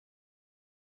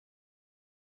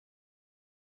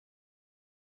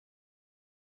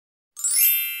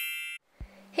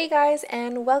Hey guys,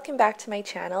 and welcome back to my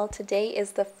channel. Today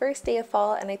is the first day of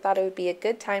fall and I thought it would be a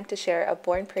good time to share a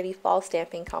Born Pretty fall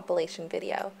stamping compilation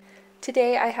video.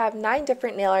 Today I have 9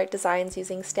 different nail art designs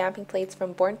using stamping plates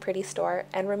from Born Pretty store,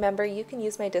 and remember you can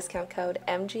use my discount code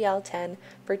MGL10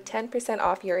 for 10%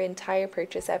 off your entire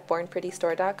purchase at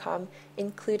bornprettystore.com,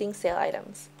 including sale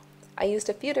items. I used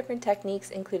a few different techniques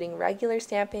including regular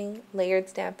stamping, layered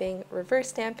stamping, reverse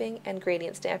stamping, and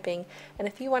gradient stamping, and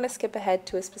if you want to skip ahead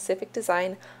to a specific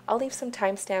design, I'll leave some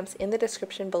timestamps in the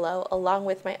description below along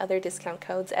with my other discount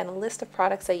codes and a list of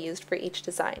products I used for each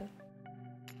design.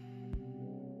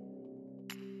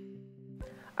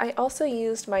 I also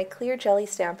used my clear jelly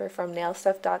stamper from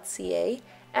NAILSTUFF.CA,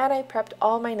 and I prepped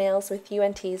all my nails with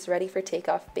UNT's Ready for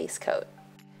Takeoff Base Coat.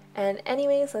 And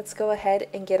anyways, let's go ahead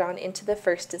and get on into the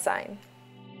first design.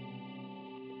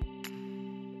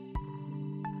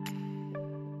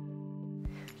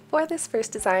 For this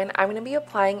first design, I'm going to be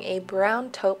applying a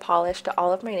brown taupe polish to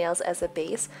all of my nails as a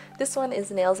base. This one is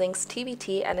Nails Inc.'s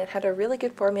TBT and it had a really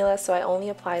good formula, so I only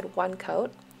applied one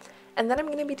coat. And then I'm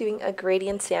going to be doing a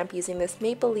gradient stamp using this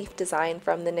maple leaf design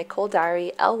from the NICOLE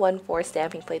Diary L14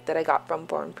 Stamping Plate that I got from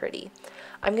Born Pretty.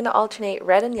 I'm going to alternate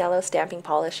red and yellow stamping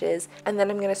polishes, and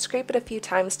then I'm going to scrape it a few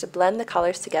times to blend the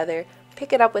colors together,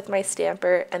 pick it up with my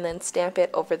stamper, and then stamp it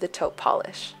over the taupe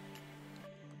polish.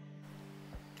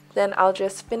 Then I'll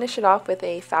just finish it off with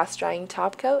a fast drying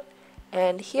top coat,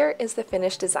 and here is the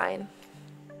finished design.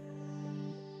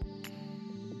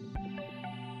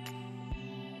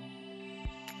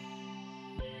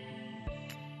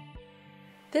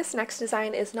 This next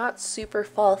design is not super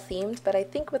fall themed, but I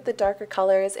think with the darker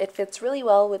colors it fits really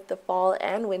well with the fall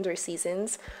and winter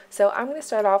seasons. So I'm going to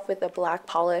start off with a black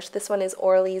polish. This one is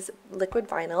ORLY's liquid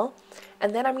vinyl.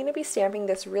 And then I'm going to be stamping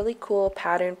this really cool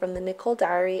pattern from the NICOLE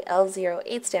Diary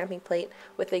L08 Stamping Plate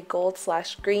with a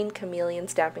gold/green chameleon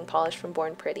stamping polish from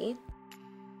Born Pretty.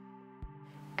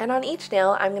 And on each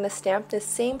nail, I'm going to stamp this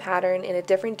same pattern in a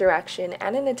different direction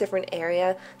and in a different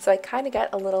area, so I kind of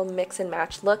get a little mix and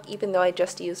match look even though I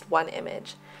just used one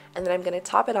image. And then I'm going to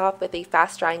top it off with a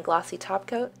fast drying glossy top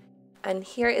coat, and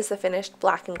here is the finished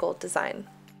black and gold design.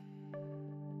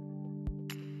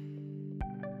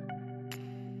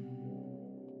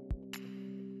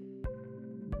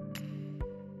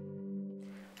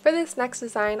 For this next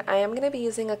design, I am going to be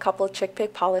using a couple Chick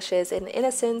Pick polishes in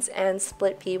Innocence and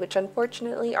Split Pea, which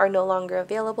unfortunately are no longer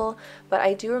available, but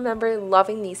I do remember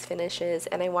loving these finishes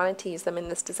and I wanted to use them in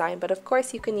this design, but of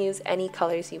course you can use any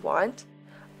colors you want.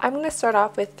 I'm going to start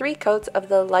off with 3 coats of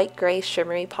the light gray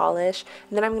shimmery polish,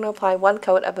 and then I'm going to apply 1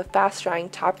 coat of a fast drying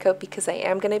top coat because I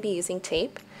am going to be using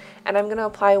tape. And I'm going to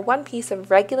apply 1 piece of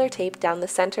regular tape down the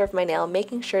center of my nail,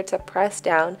 making sure to press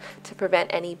down to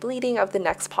prevent any bleeding of the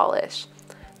next polish.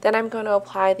 Then I'm going to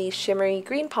apply the shimmery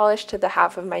green polish to the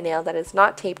half of my nail that is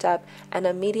not taped up and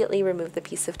immediately remove the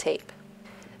piece of tape.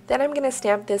 Then I'm going to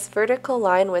stamp this vertical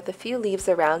line with a few leaves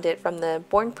around it from the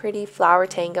Born Pretty Flower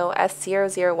Tango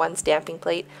S001 stamping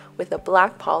plate with a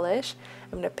black polish.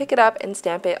 I'm going to pick it up and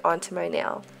stamp it onto my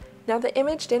nail. Now the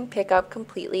image didn't pick up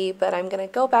completely, but I'm going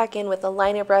to go back in with a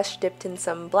liner brush dipped in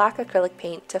some black acrylic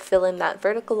paint to fill in that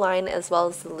vertical line as well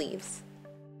as the leaves.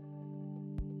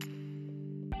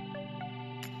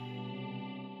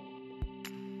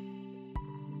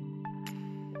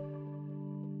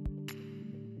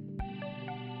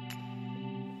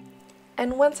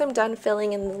 And once I'm done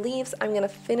filling in the leaves, I'm going to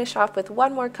finish off with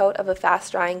 1 more coat of a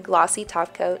fast drying glossy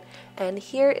top coat, and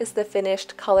here is the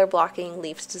finished color blocking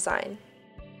leaves design.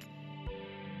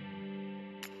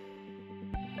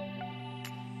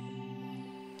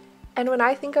 And when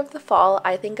I think of the fall,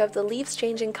 I think of the leaves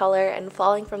changing color and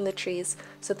falling from the trees,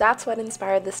 so that's what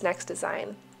inspired this next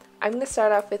design. I'm going to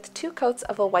start off with 2 coats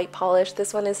of a white polish.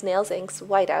 This one is Nails Inc.'s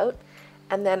Whiteout.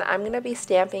 And then I'm going to be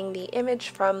stamping the image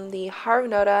from the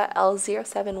Harunoda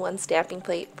L071 stamping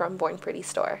plate from Born Pretty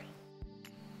store.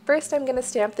 First I'm going to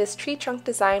stamp this tree trunk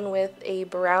design with a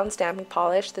brown stamping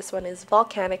polish. This one is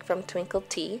Volcanic from Twinkle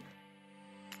Tea.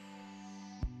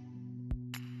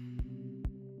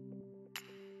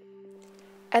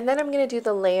 And then I'm going to do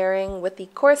the layering with the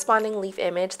corresponding leaf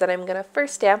image that I'm going to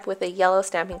first stamp with a yellow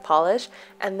stamping polish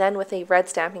and then with a red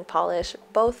stamping polish,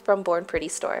 both from Born Pretty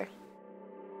store.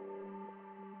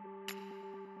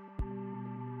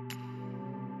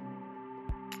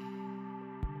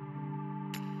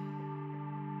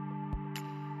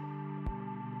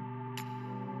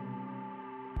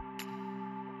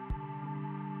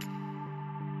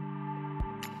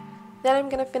 Then I'm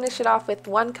going to finish it off with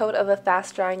 1 coat of a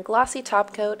fast drying glossy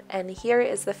top coat, and here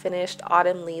is the finished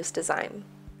autumn leaves design.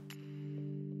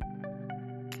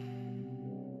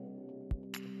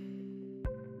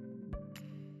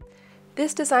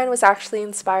 This design was actually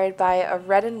inspired by a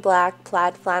red and black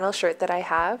plaid flannel shirt that I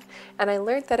have, and I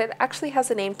learned that it actually has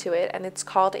a name to it, and it's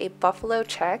called a buffalo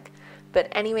check. But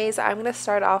anyways, I'm going to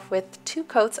start off with 2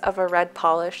 coats of a red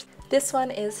polish. This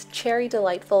one is Cherry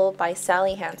Delightful by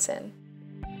Sally Hansen.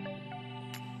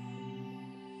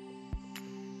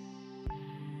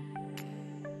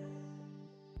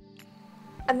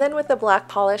 And then with the black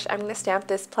polish, I'm going to stamp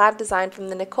this plaid design from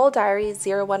the NICOLE Diary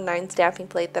 019 stamping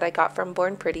plate that I got from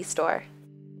Born Pretty store.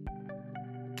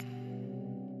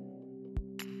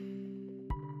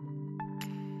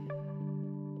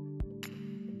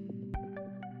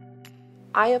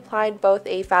 I applied both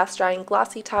a fast drying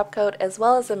glossy top coat as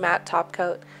well as a matte top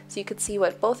coat so you could see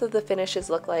what both of the finishes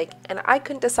look like, and I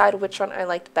couldn't decide which one I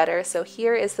liked better, so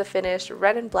here is the finished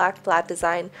red and black plaid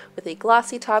design with a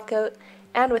glossy top coat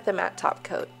and with a matte top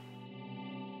coat.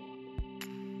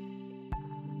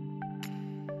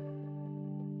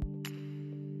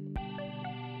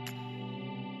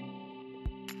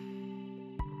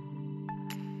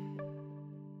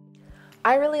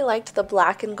 I really liked the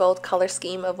black and gold color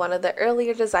scheme of one of the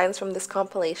earlier designs from this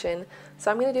compilation,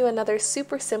 so I'm going to do another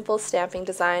super simple stamping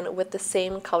design with the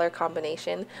same color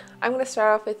combination. I'm going to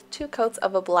start off with 2 coats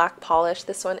of a black polish.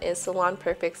 This one is Salon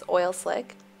Perfect's Oil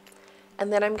Slick.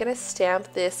 And then I'm going to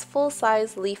stamp this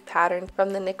full-size leaf pattern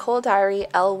from the NICOLE Diary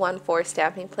L14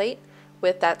 Stamping Plate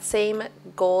with that same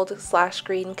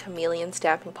gold/green Chameleon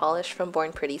stamping polish from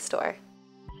Born Pretty store.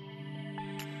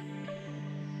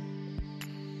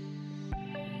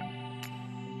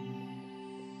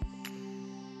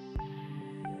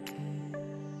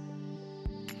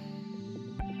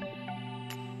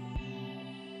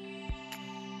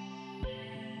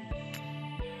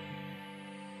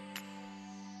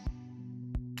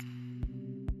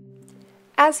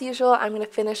 As usual, I'm going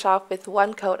to finish off with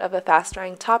 1 coat of a fast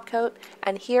drying top coat,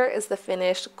 and here is the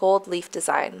finished gold leaf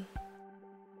design.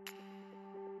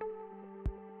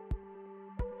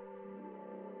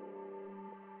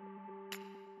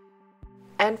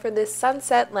 And for this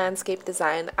sunset landscape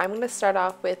design, I'm going to start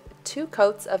off with 2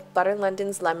 coats of Butter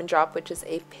London's Lemon Drop, which is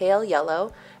a pale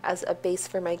yellow, as a base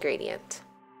for my gradient.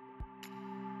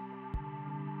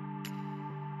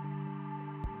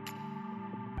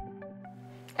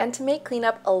 And to make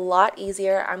cleanup a lot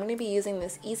easier, I'm going to be using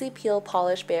this Easy Peel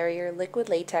Polish Barrier Liquid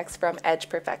Latex from Edge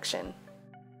Perfection.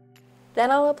 Then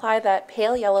I'll apply that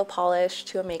pale yellow polish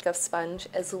to a makeup sponge,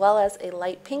 as well as a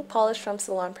light pink polish from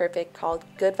Salon Perfect called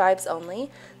Good Vibes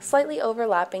Only, slightly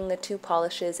overlapping the 2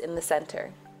 polishes in the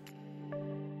center.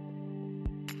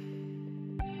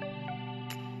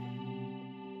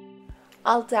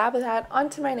 I'll dab that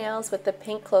onto my nails with the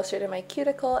pink closer to my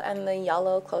cuticle and the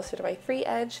yellow closer to my free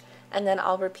edge, and then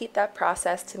I'll repeat that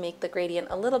process to make the gradient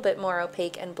a little bit more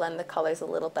opaque and blend the colors a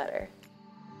little better.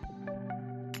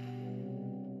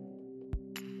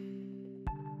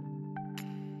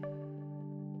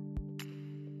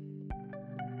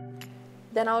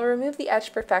 Then I'll remove the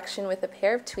Edge Perfection with a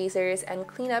pair of tweezers and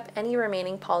clean up any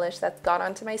remaining polish that's got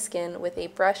onto my skin with a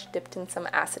brush dipped in some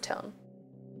acetone.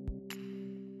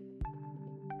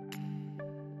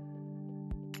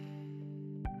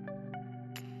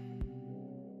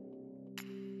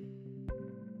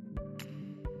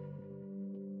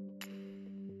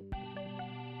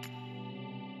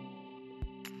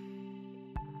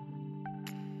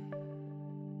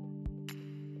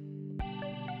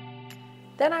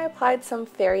 Then I applied some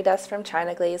fairy dust from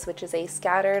China Glaze, which is a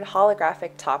scattered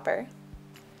holographic topper.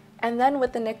 And then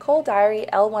with the NICOLE Diary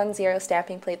L10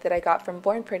 stamping plate that I got from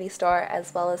Born Pretty store,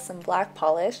 as well as some black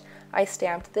polish, I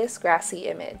stamped this grassy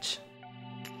image.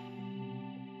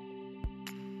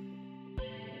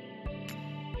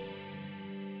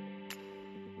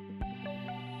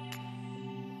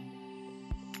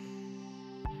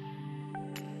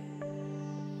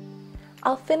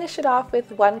 I'll finish it off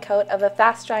with 1 coat of a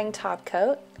fast drying top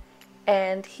coat,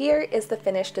 and here is the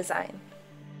finished design.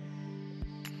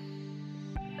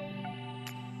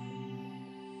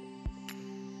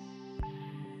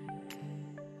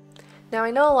 Now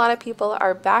I know a lot of people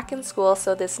are back in school,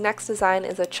 so this next design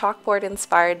is a chalkboard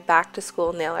inspired back to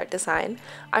school nail art design.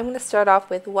 I'm going to start off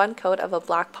with 1 coat of a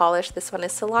black polish. This one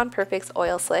is Salon Perfect's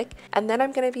Oil Slick, and then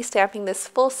I'm going to be stamping this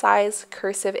full size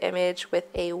cursive image with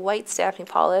a white stamping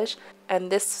polish, and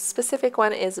this specific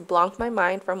one is Blanc My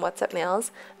Mind from What's Up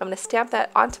Nails. I'm going to stamp that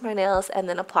onto my nails and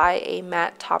then apply a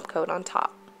matte top coat on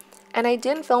top. And I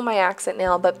didn't film my accent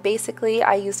nail, but basically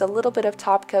I used a little bit of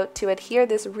top coat to adhere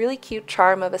this really cute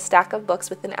charm of a stack of books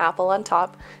with an apple on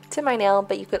top to my nail,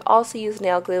 but you could also use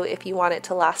nail glue if you want it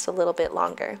to last a little bit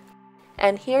longer.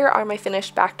 And here are my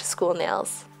finished back to school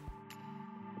nails.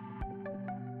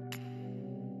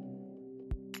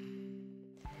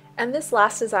 And this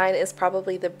last design is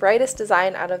probably the brightest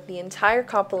design out of the entire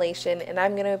compilation, and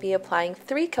I'm going to be applying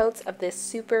 3 coats of this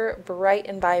super bright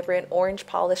and vibrant orange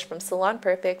polish from Salon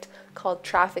Perfect called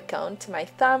Traffic Cone to my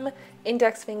thumb,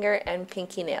 index finger, and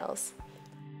pinky nails.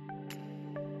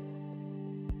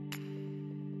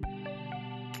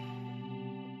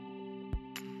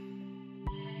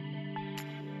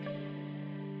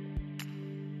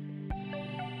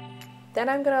 Then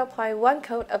I'm going to apply 1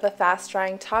 coat of a fast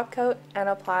drying top coat and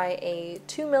apply a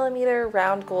 2mm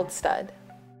round gold stud.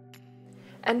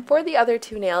 And for the other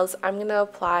 2 nails, I'm going to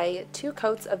apply 2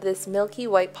 coats of this milky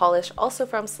white polish, also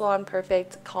from Salon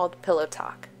Perfect, called Pillow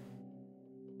Talk.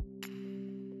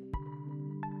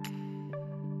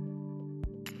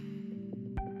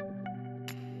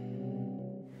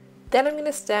 Then I'm going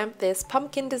to stamp this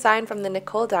pumpkin design from the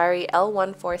NICOLE Diary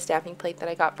L14 Stamping Plate that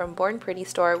I got from Born Pretty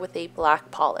store with a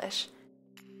black polish.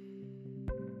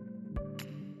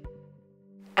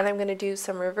 And I'm going to do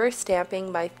some reverse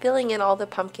stamping by filling in all the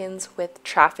pumpkins with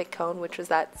Traffic Cone, which was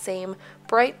that same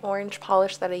bright orange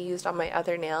polish that I used on my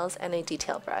other nails, and a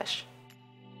detail brush.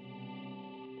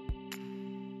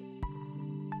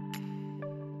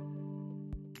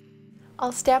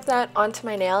 I'll stamp that onto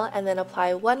my nail and then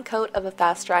apply 1 coat of a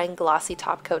fast drying glossy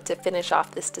top coat to finish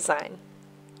off this design.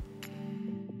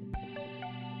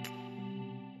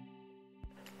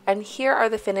 And here are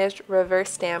the finished reverse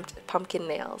stamped pumpkin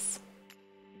nails.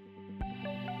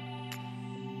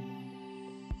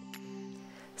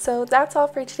 So that's all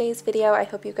for today's video. I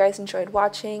hope you guys enjoyed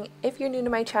watching. If you're new to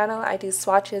my channel, I do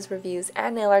swatches, reviews,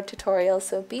 and nail art tutorials,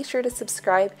 so be sure to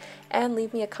subscribe and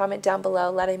leave me a comment down below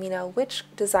letting me know which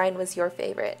design was your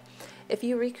favorite. If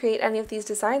you recreate any of these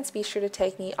designs, be sure to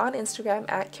tag me on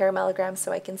Instagram at caramellogram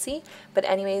so I can see. But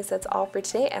anyways, that's all for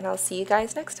today, and I'll see you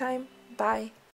guys next time. Bye!